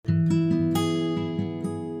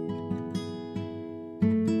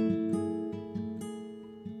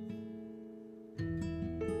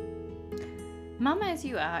Mum As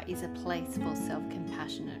You Are is a place for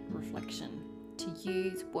self-compassionate reflection, to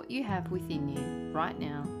use what you have within you right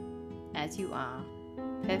now, as you are,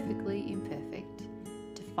 perfectly imperfect,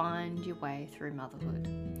 to find your way through motherhood.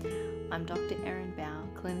 I'm Dr. Erin Bow,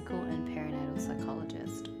 clinical and perinatal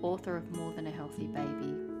psychologist, author of More Than a Healthy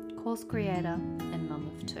Baby, course creator, and mum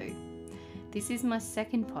of two. This is my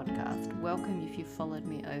second podcast. Welcome if you've followed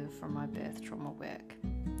me over from my birth trauma work.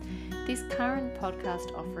 This current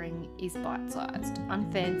podcast offering is bite-sized,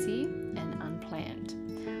 unfancy and unplanned.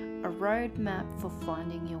 A roadmap for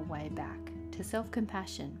finding your way back to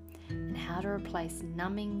self-compassion and how to replace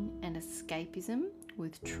numbing and escapism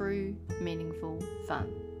with true, meaningful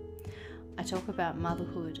fun. I talk about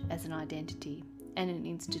motherhood as an identity and an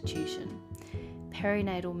institution,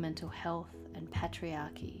 perinatal mental health and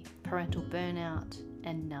patriarchy, parental burnout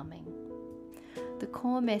and numbing. The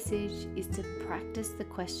core message is to practice the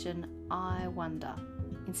question, I wonder.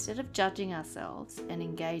 Instead of judging ourselves and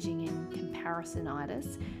engaging in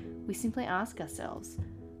comparisonitis, we simply ask ourselves,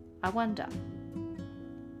 I wonder.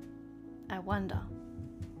 I wonder.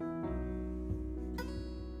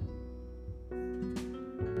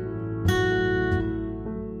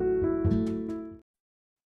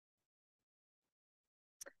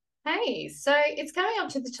 Hey, so it's coming up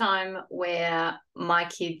to the time where my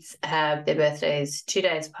kids have their birthdays 2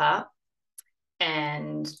 days apart,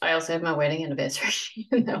 and I also have my wedding anniversary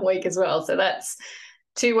in that week as well. So that's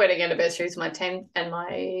two wedding anniversaries, my 10th and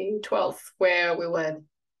my 12th, where we were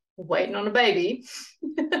waiting on a baby.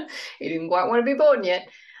 He didn't quite want to be born yet.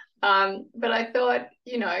 But I thought,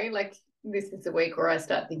 this is the week where I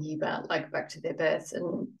start thinking about back to their births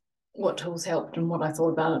and what tools helped and what I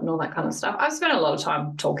thought about it and all that kind of stuff. I've spent a lot of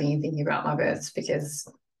time talking and thinking about my births because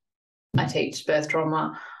I teach birth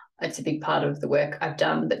trauma. It's a big part of the work I've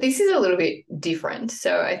done, but this is a little bit different.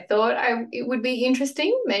 So I thought it would be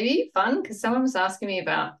interesting, maybe fun, because someone was asking me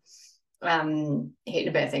about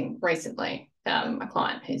hypnobirthing recently, a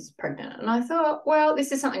client who's pregnant. And I thought, well,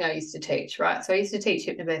 this is something I used to teach, right? So I used to teach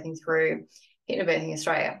hypnobirthing through Hypnobirthing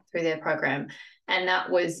Australia, through their program. And that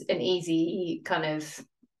was an easy kind of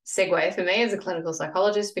segue for me as a clinical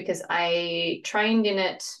psychologist because I trained in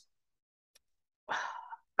it.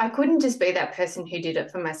 I couldn't just be that person who did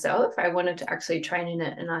it for myself. I wanted to actually train in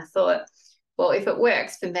it. And I thought, well, if it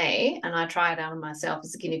works for me and I try it out on myself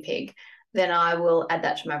as a guinea pig, then I will add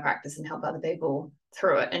that to my practice and help other people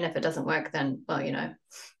through it. And if it doesn't work, then, well,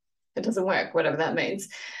 it doesn't work, whatever that means.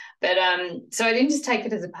 But so I didn't just take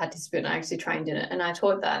it as a participant. I actually trained in it. And I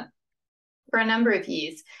taught that for a number of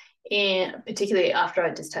years, particularly after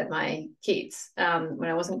I just had my kids, when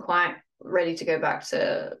I wasn't quite ready to go back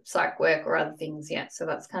to psych work or other things yet. So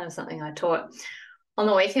that's kind of something I taught on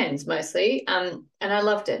the weekends mostly. And I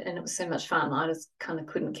loved it. And it was so much fun. I just kind of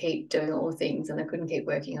couldn't keep doing all the things and I couldn't keep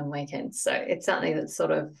working on weekends. So it's something that's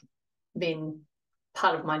sort of been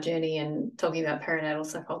part of my journey and talking about perinatal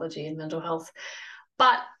psychology and mental health.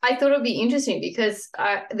 But I thought it would be interesting because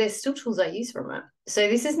there's still tools I use from it. So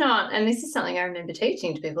this is not, and this is something I remember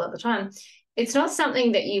teaching to people at the time, it's not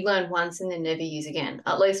something that you learn once and then never use again.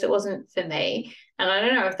 At least it wasn't for me. And I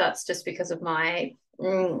don't know if that's just because of my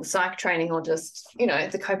psych training or just,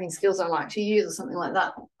 the coping skills I like to use or something like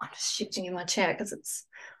that. I'm just shifting in my chair because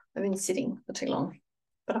I've been sitting for too long.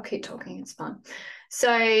 But I'll keep talking, it's fun.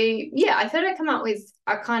 So, yeah, I thought I'd come up with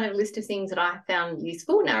a kind of list of things that I found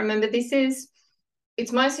useful. Now, remember,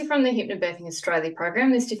 it's mostly from the Hypnobirthing Australia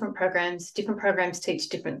program. There's different programs teach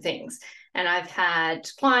different things. And I've had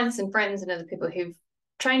clients and friends and other people who've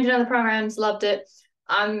trained in other programs, loved it.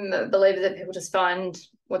 I'm a believer that people just find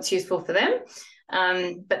what's useful for them.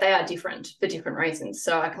 But they are different for different reasons.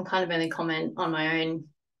 So I can kind of only comment on my own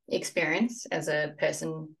experience as a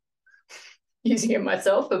person using it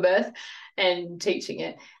myself for birth and teaching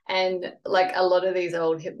it. And a lot of these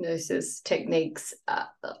old hypnosis techniques,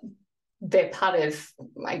 they're part of,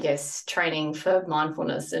 I guess, training for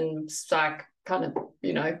mindfulness and psych kind of,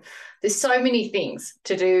 there's so many things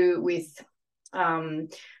to do with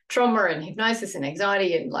trauma and hypnosis and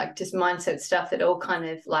anxiety and just mindset stuff that all kind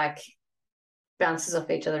of bounces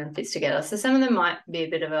off each other and fits together. So some of them might be a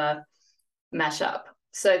bit of a mashup.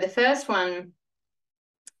 So the first one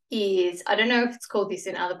is, I don't know if it's called this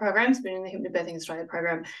in other programs, but in the Hypnobirthing Australia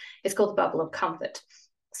program, it's called the bubble of comfort.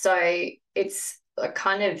 So it's a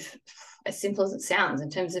kind of as simple as it sounds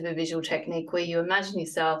in terms of a visual technique where you imagine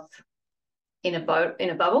yourself in a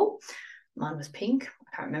bubble. Mine was pink.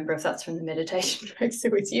 I can't remember if that's from the meditation tricks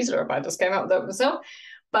that was used or if I just came up with that myself.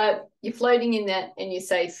 But you're floating in that and you're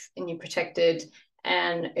safe and you're protected.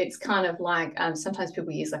 And it's kind of sometimes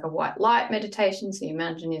people use a white light meditation. So you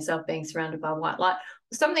imagine yourself being surrounded by white light,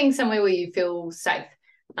 or something somewhere where you feel safe,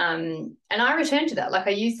 And I returned to that. Like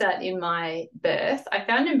I used that in my birth. I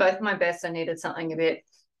found in both my births I needed something a bit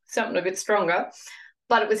stronger,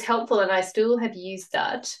 but it was helpful, and I still have used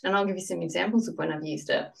that. And I'll give you some examples of when I've used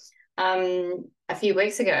it. A few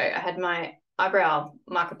weeks ago, I had my eyebrow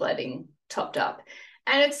microblading topped up,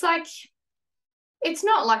 and it's like, it's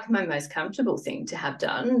not like my most comfortable thing to have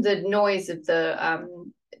done. The noise of the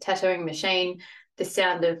tattooing machine, the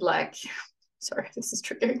sound of like, sorry, this is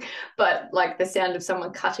triggering, but like the sound of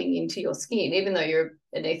someone cutting into your skin, even though you're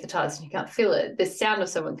anesthetized and you can't feel it, the sound of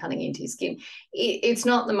someone cutting into your skin, it's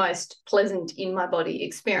not the most pleasant in my body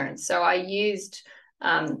experience. So I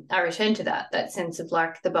returned to that sense of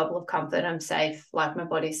like the bubble of comfort. I'm safe, like my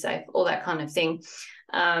body's safe, all that kind of thing.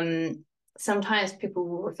 Sometimes people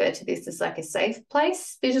will refer to this as like a safe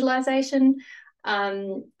place visualization.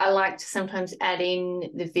 I like to sometimes add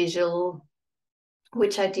in the visual,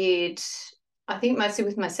 which I did, I think mostly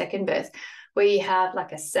with my second birth, where you have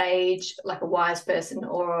like a sage, like a wise person,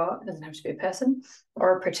 or it doesn't have to be a person,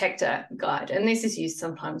 or a protector guide. And this is used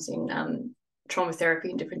sometimes in trauma therapy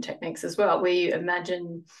and different techniques as well, where you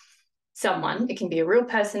imagine someone, it can be a real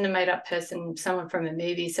person, a made-up person, someone from a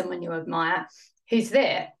movie, someone you admire, who's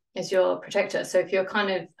there as your protector. So if you're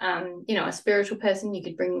kind of, a spiritual person, you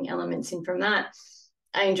could bring elements in from that.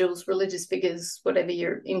 Angels, religious figures, whatever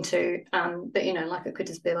you're into. But, like it could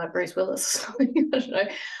just be like Bruce Willis. I don't know.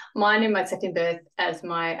 Mine in my second birth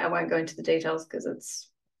I won't go into the details because it's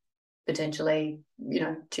potentially,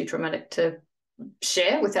 too traumatic to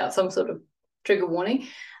share without some sort of trigger warning.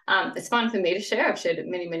 It's fine for me to share. I've shared it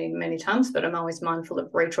many, many, many times, but I'm always mindful of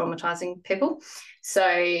re-traumatizing people. So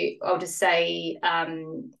I'll just say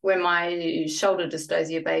when my shoulder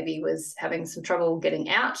dystocia baby was having some trouble getting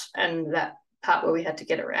out, and that part where we had to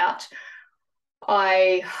get her out,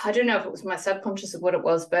 I don't know if it was my subconscious or what it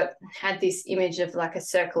was, but had this image of like a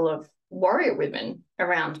circle of warrior women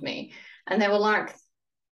around me. And they were like,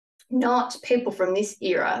 not people from this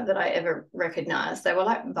era that I ever recognized. They were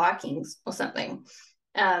like Vikings or something,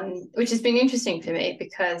 which has been interesting for me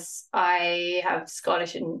because I have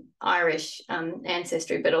Scottish and Irish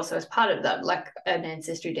ancestry, but also as part of that, like an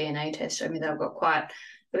ancestry DNA test showed me that I've got quite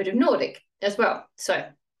a bit of Nordic as well. So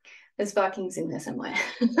there's Vikings in there somewhere,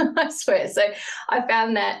 I swear. So I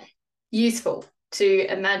found that useful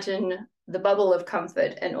to imagine the bubble of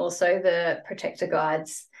comfort and also the protector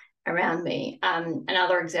guides around me.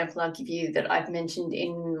 Another example I'll give you that I've mentioned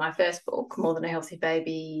in my first book, More Than a Healthy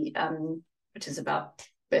Baby, which is about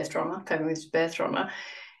birth trauma, coping with birth trauma.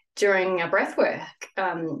 During a breathwork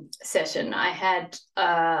session, I had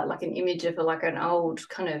like an image of like an old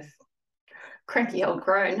kind of cranky old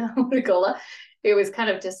crone, I want to call her. It was kind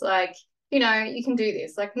of just like, you can do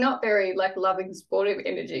this, like not very like loving, supportive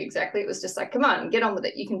energy exactly. It was just like, come on, get on with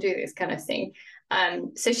it. You can do this kind of thing.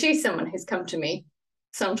 So she's someone who's come to me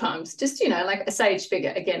sometimes, just, like a sage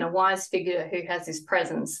figure, again, a wise figure who has this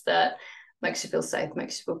presence that makes you feel safe,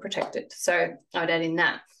 makes you feel protected. So I would add in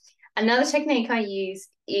that. Another technique I use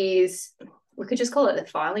is, we could just call it the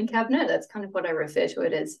filing cabinet. That's kind of what I refer to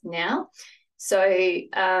it as now. So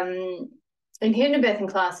in hypnobirthing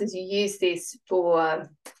classes, you use this for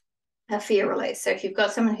a fear release. So if you've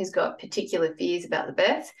got someone who's got particular fears about the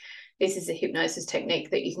birth, this is a hypnosis technique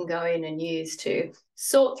that you can go in and use to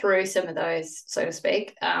sort through some of those, so to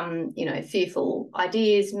speak, fearful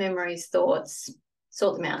ideas, memories, thoughts,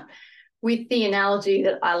 sort them out. With the analogy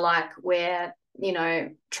that I like where,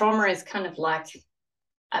 trauma is kind of like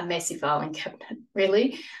a messy filing cabinet,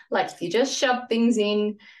 really. Like if you just shove things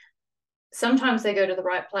in, sometimes they go to the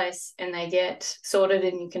right place and they get sorted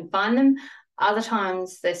and you can find them. Other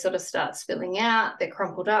times they sort of start spilling out, they're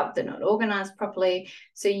crumpled up, they're not organized properly.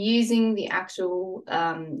 So using the actual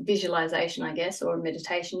visualization, I guess, or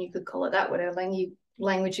meditation, you could call it that, whatever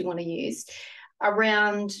language you want to use,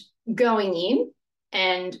 around going in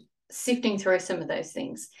and sifting through some of those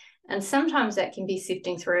things. And sometimes that can be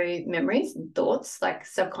sifting through memories and thoughts, like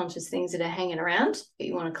subconscious things that are hanging around that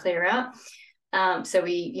you want to clear out. So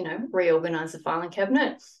we, reorganize the filing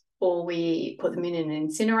cabinet, or we put them in an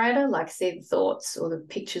incinerator, like see the thoughts or the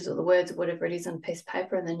pictures or the words or whatever it is on a piece of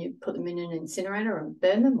paper, and then you put them in an incinerator and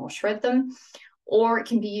burn them or shred them. Or it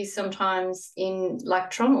can be used sometimes in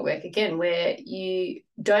like trauma work, again, where you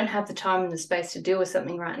don't have the time and the space to deal with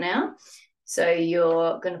something right now. So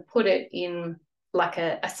you're going to put it in like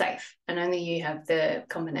a safe, and only you have the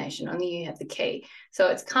combination, only you have the key. So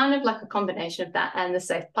it's kind of like a combination of that and the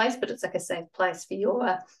safe place, but it's like a safe place for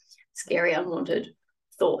your scary, unwanted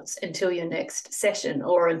thoughts until your next session,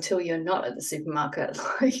 or until you're not at the supermarket,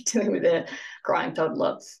 like dealing with a crying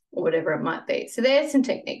toddler or whatever it might be. So there's some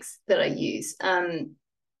techniques that I use.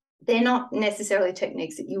 they're not necessarily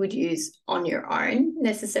techniques that you would use on your own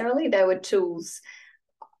necessarily. They were tools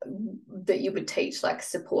that you would teach, like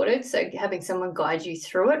supported. So having someone guide you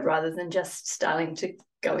through it rather than just starting to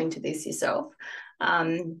go into this yourself.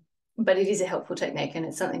 But it is a helpful technique, and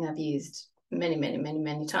it's something I've used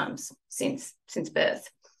many times since birth.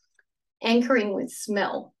 Anchoring with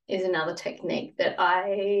smell is another technique that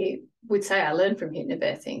I would say I learned from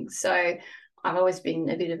hypnobirthing. So I've always been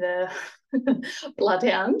a bit of a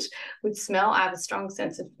bloodhound with smell. I have a strong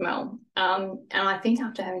sense of smell. And I think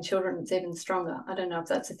after having children, it's even stronger. I don't know if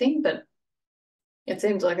that's a thing, but it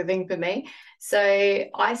seems like a thing for me. So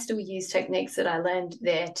I still use techniques that I learned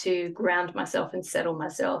there to ground myself and settle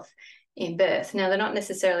myself in birth. Now, they're not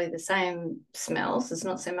necessarily the same smells. There's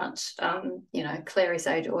not so much, clary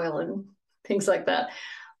sage oil and things like that.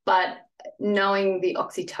 But knowing the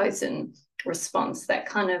oxytocin response, that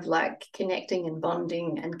kind of like connecting and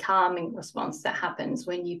bonding and calming response that happens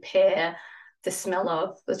when you pair the smell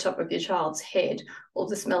of the top of your child's head or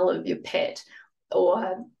the smell of your pet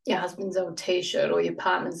or your husband's old t-shirt or your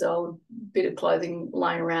partner's old bit of clothing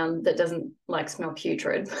lying around that doesn't like smell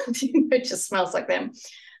putrid, it just smells like them,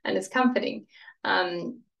 and it's comforting.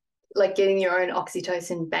 Like getting your own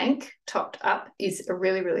oxytocin bank topped up is a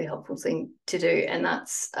really helpful thing to do, and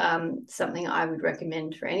that's something I would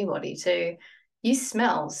recommend for anybody to use.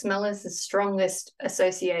 Smell is the strongest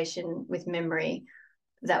association with memory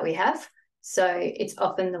that we have. So it's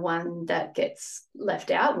often the one that gets left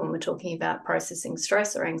out when we're talking about processing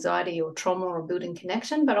stress or anxiety or trauma or building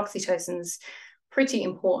connection, but oxytocin's pretty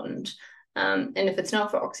important. And if it's not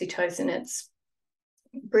for oxytocin, it's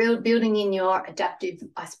building in your adaptive,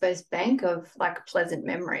 I suppose, bank of like pleasant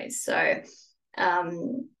memories. So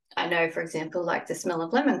I know, for example, like the smell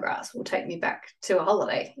of lemongrass will take me back to a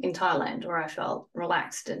holiday in Thailand where I felt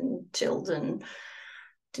relaxed and chilled and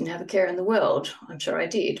didn't have a care in the world. I'm sure I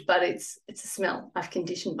did, but it's a smell I've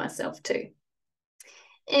conditioned myself to.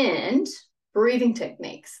 And breathing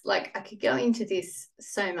techniques, like I could go into this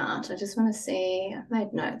so much. I just want to see, I've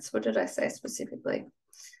made notes. What did I say specifically?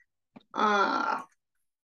 I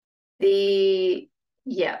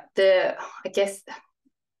guess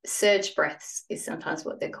surge breaths is sometimes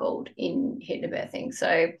what they're called in hypnobirthing.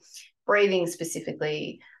 So breathing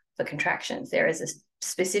specifically for contractions, there is a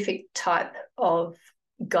specific type of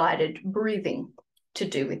guided breathing to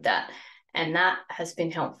do with that. And that has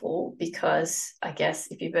been helpful because I guess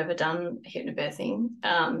if you've ever done hypnobirthing,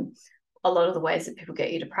 a lot of the ways that people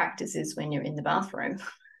get you to practice is when you're in the bathroom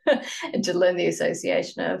and to learn the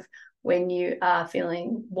association of when you are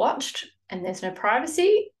feeling watched and there's no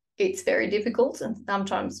privacy, it's very difficult and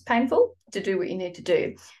sometimes painful to do what you need to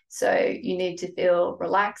do. So you need to feel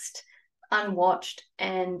relaxed, unwatched,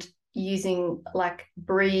 and using like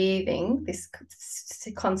breathing, this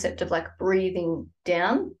concept of like breathing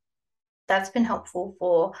down, that's been helpful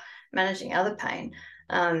for managing other pain.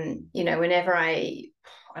 Whenever I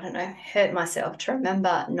don't know, hurt myself, to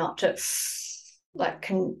remember not to like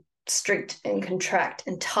constrict and contract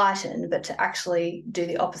and tighten, but to actually do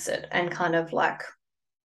the opposite and kind of like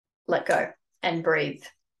let go and breathe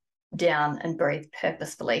down and breathe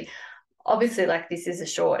purposefully. Obviously, like this is a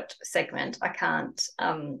short segment. I can't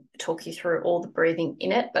talk you through all the breathing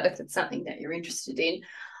in it, but if it's something that you're interested in,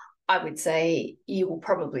 I would say you will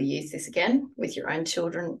probably use this again with your own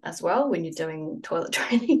children as well when you're doing toilet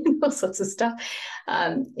training and all sorts of stuff.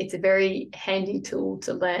 It's a very handy tool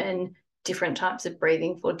to learn different types of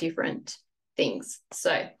breathing for different things.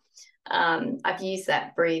 So I've used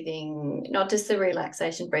that breathing, not just the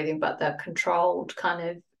relaxation breathing, but the controlled kind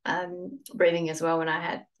of breathing as well when I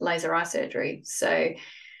had laser eye surgery. So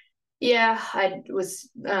yeah, I was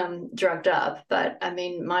drugged up, but I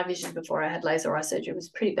mean, my vision before I had laser eye surgery was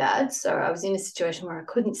pretty bad. So I was in a situation where I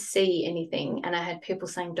couldn't see anything, and I had people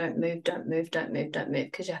saying, don't move,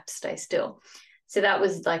 because you have to stay still. So that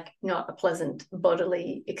was like not a pleasant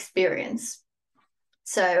bodily experience.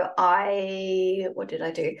 So what did I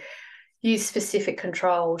do? Use specific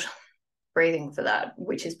controlled breathing for that,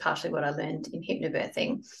 which is partially what I learned in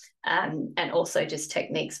hypnobirthing, and also just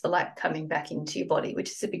techniques for like coming back into your body,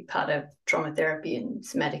 which is a big part of trauma therapy and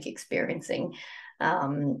somatic experiencing.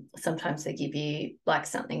 Sometimes they give you like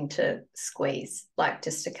something to squeeze, like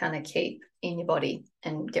just to kind of keep in your body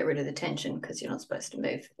and get rid of the tension because you're not supposed to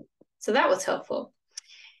move. So that was helpful.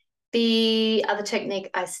 The other technique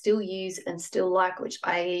I still use and still like, which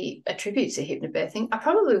I attribute to hypnobirthing, I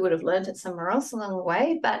probably would have learned it somewhere else along the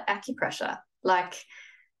way, but acupressure, like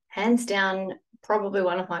hands down, probably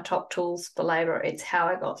one of my top tools for labour. It's how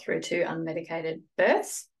I got through to unmedicated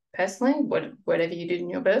births. Personally, whatever you did in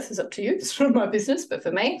your birth is up to you. It's not my business, but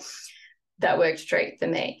for me, that worked straight for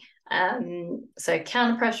me. So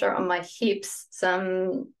counter pressure on my hips,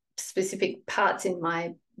 some specific parts in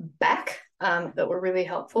my back that were really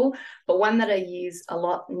helpful. But one that I use a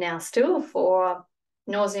lot now still for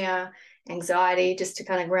nausea, anxiety, just to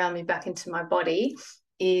kind of ground me back into my body,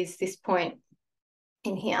 is this point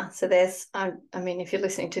in here. So there's, I mean, if you're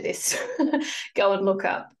listening to this, go and look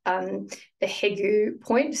up the Hegu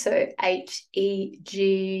point. So HEGU.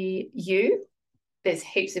 There's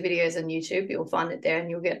heaps of videos on YouTube. You'll find it there and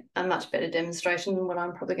you'll get a much better demonstration than what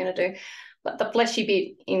I'm probably going to do. But the fleshy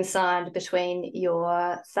bit inside between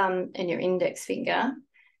your thumb and your index finger,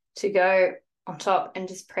 to go on top and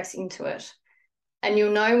just press into it. And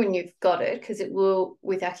you'll know when you've got it, because it will,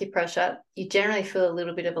 with acupressure, you generally feel a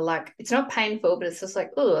little bit of a, like, it's not painful, but it's just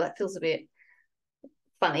like, oh, that feels a bit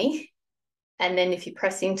funny. And then if you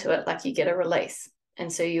press into it, like, you get a release.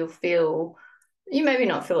 And so you'll feel, you maybe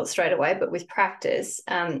not feel it straight away, but with practice,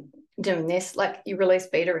 doing this, like, you release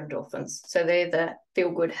beta endorphins. So they're the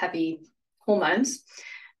feel-good, happy hormones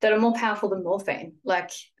that are more powerful than morphine. Like,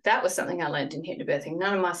 that was something I learned in hypnobirthing.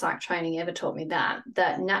 None of my psych training ever taught me that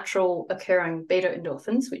natural occurring beta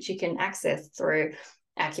endorphins, which you can access through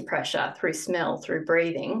acupressure, through smell, through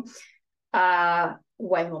breathing, are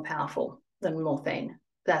way more powerful than morphine.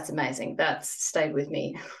 That's amazing. That's stayed with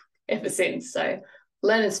me ever since. So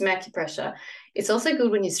learning some acupressure. It's also good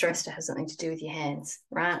when you're stressed to have something to do with your hands,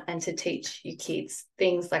 right? And to teach your kids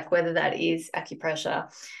things like, whether that is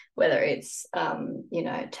acupressure, whether it's,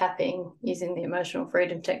 tapping, using the emotional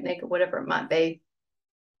freedom technique, or whatever it might be.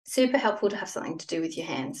 Super helpful to have something to do with your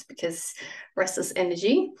hands, because restless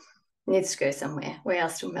energy needs to go somewhere. We are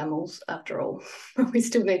still mammals after all. We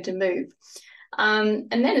still need to move. And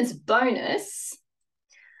then as a bonus,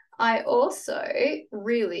 I also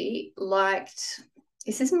really liked,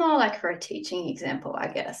 this is more like for a teaching example, I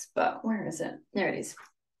guess, but where is it? There it is.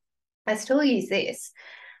 I still use this.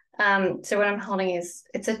 So what I'm holding is,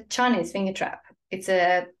 it's a Chinese finger trap. It's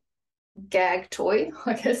a gag toy.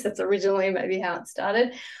 I guess that's originally maybe how it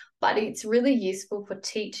started, but it's really useful for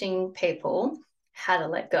teaching people how to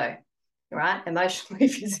let go, right? Emotionally,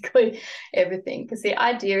 physically, everything. Because the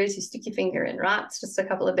idea is you stick your finger in, right? It's just a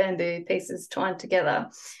couple of bamboo pieces twined together.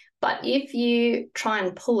 But if you try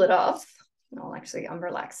and pull it off, well, actually, I'm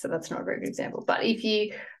relaxed, so that's not a very good example. But if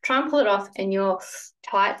you try and pull it off and you're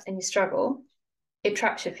tight and you struggle, it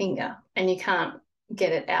traps your finger and you can't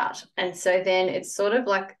get it out. And so then it's sort of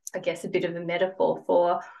like, I guess, a bit of a metaphor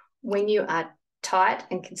for when you are tight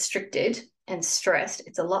and constricted and stressed,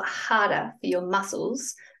 it's a lot harder for your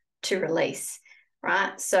muscles to release,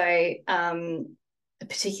 right? So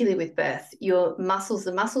particularly with birth, your muscles,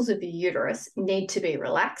 the muscles of your uterus, need to be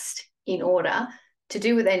relaxed in order to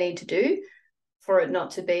do what they need to do for it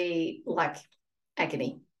not to be like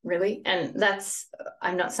agony, really. And that's,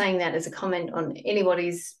 I'm not saying that as a comment on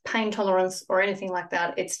anybody's pain tolerance or anything like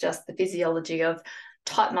that. It's just the physiology of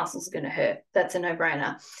tight muscles are going to hurt. That's a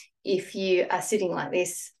no-brainer. If you are sitting like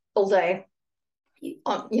this all day,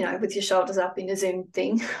 with your shoulders up in a Zoom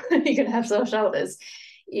thing, you're going to have sore shoulders.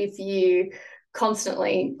 If you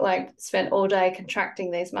constantly spent all day contracting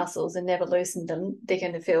these muscles and never loosened them, they're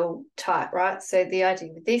going to feel tight, right? So the idea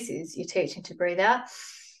with this is you're teaching to breathe out,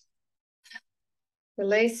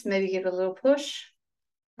 release, maybe give it a little push,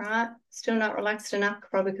 right? Still not relaxed enough,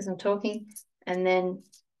 probably because I'm talking, and then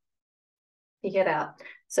you get out.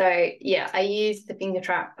 So yeah, I use the finger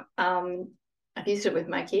trap. I've used it with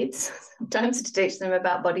my kids sometimes to teach them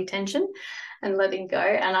about body tension and letting go.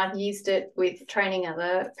 And I've used it with training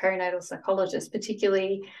other perinatal psychologists,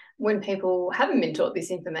 particularly when people haven't been taught this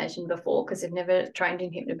information before because they've never trained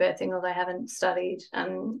in hypnobirthing or they haven't studied,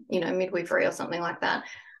 midwifery or something like that.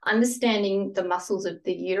 Understanding the muscles of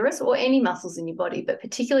the uterus or any muscles in your body, but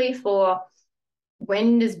particularly for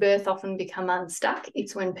when does birth often become unstuck?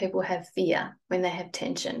 It's when people have fear, when they have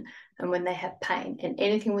tension, and when they have pain. And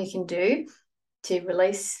anything we can do to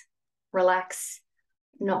release, relax,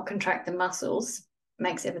 not contract the muscles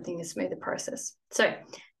makes everything a smoother process. So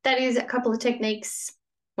that is a couple of techniques.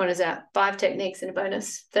 What is that? 5 techniques and a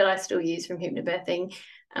bonus that I still use from hypnobirthing.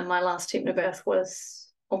 And my last hypnobirth was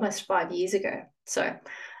almost 5 years ago. So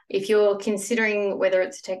if you're considering whether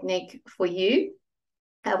it's a technique for you,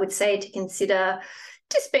 I would say to consider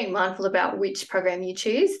just being mindful about which program you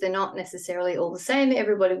choose. They're not necessarily all the same.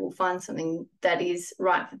 Everybody will find something that is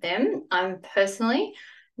right for them. I'm personally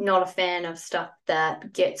not a fan of stuff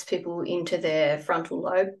that gets people into their frontal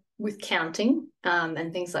lobe with counting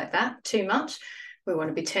and things like that too much. We want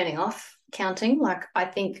to be turning off counting. Like, I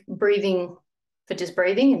think breathing for just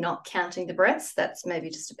breathing and not counting the breaths, that's maybe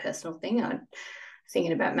just a personal thing. I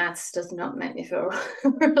thinking about maths does not make me feel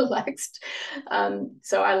relaxed.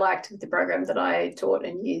 So I liked with the program that I taught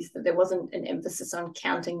and used that there wasn't an emphasis on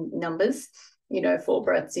counting numbers, 4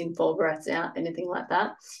 breaths in, 4 breaths out, anything like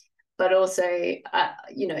that. But also,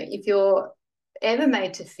 if you're ever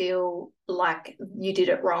made to feel like you did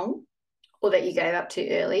it wrong, or that you gave up too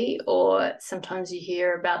early, or sometimes you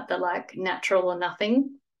hear about the like natural or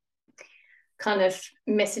nothing kind of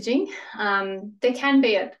messaging. There can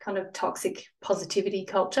be a kind of toxic positivity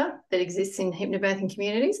culture that exists in hypnobirthing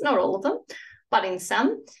communities, not all of them, but in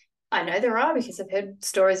some. I know there are, because I've heard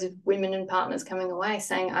stories of women and partners coming away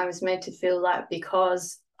saying, I was made to feel like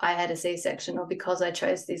because I had a C-section, or because I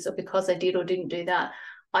chose this, or because I did or didn't do that,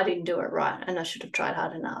 I didn't do it right and I should have tried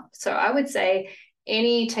hard enough. So I would say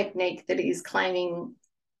any technique that is claiming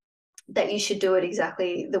that you should do it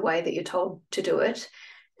exactly the way that you're told to do it,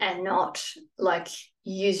 and not like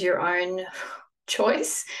use your own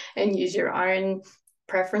choice and use your own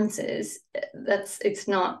preferences, it's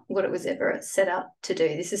not what it was ever set up to do.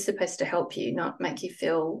 This is supposed to help you, not make you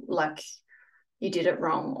feel like you did it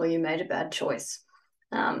wrong or you made a bad choice.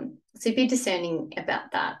 So be discerning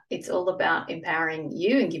about that. It's all about empowering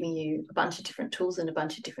you and giving you a bunch of different tools and a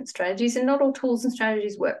bunch of different strategies, and not all tools and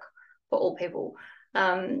strategies work for all people.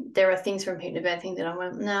 There are things from hypnobirthing that I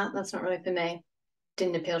went, no, that's not really for me.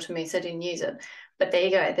 Didn't appeal to me, so I didn't use it. But there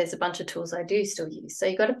you go. There's a bunch of tools I do still use. So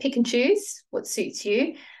you got to pick and choose what suits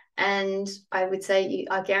you. And I would say,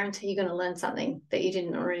 I guarantee you're going to learn something that you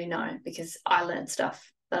didn't already know, because I learned stuff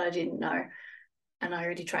that I didn't know. And I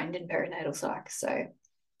already trained in perinatal psych. So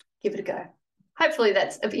give it a go. Hopefully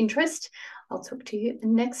that's of interest. I'll talk to you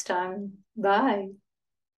next time. Bye.